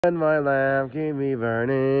And my lamp, keep me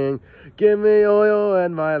burning. Give me oil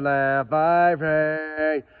and my lamp, I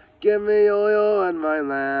pray. Give me oil and my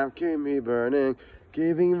lamp, keep me burning.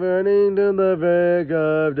 Keeping burning till the break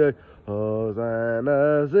of day.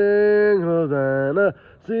 Hosanna, sing, Hosanna,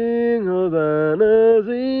 sing, Hosanna,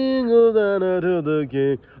 sing, Hosanna to the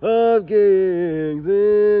King of Kings.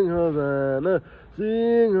 Sing, Hosanna,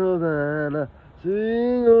 sing, Hosanna,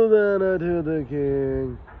 sing, Hosanna to the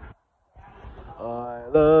King. I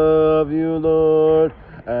love you, Lord,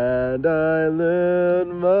 and I lift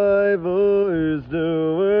my voice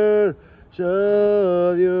to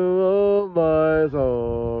worship you, oh my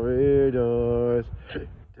soul rejoice.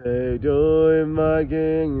 Take joy, my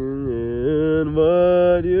King, in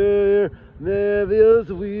what you hear. There be a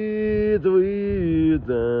sweet, sweet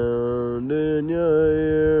sound in your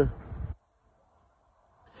ear.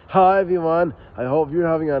 Hi, everyone. I hope you're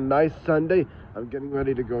having a nice Sunday. I'm getting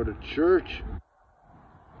ready to go to church.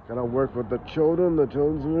 Gotta work with the children. The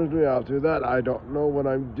children's ministry. After that, I don't know what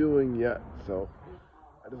I'm doing yet. So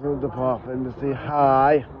I just wanted to pop in to say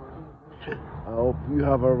hi. I hope you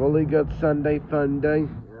have a really good Sunday fun day.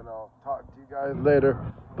 And I'll talk to you guys later.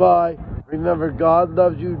 Bye. Remember, God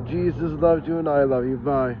loves you, Jesus loves you, and I love you.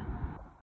 Bye.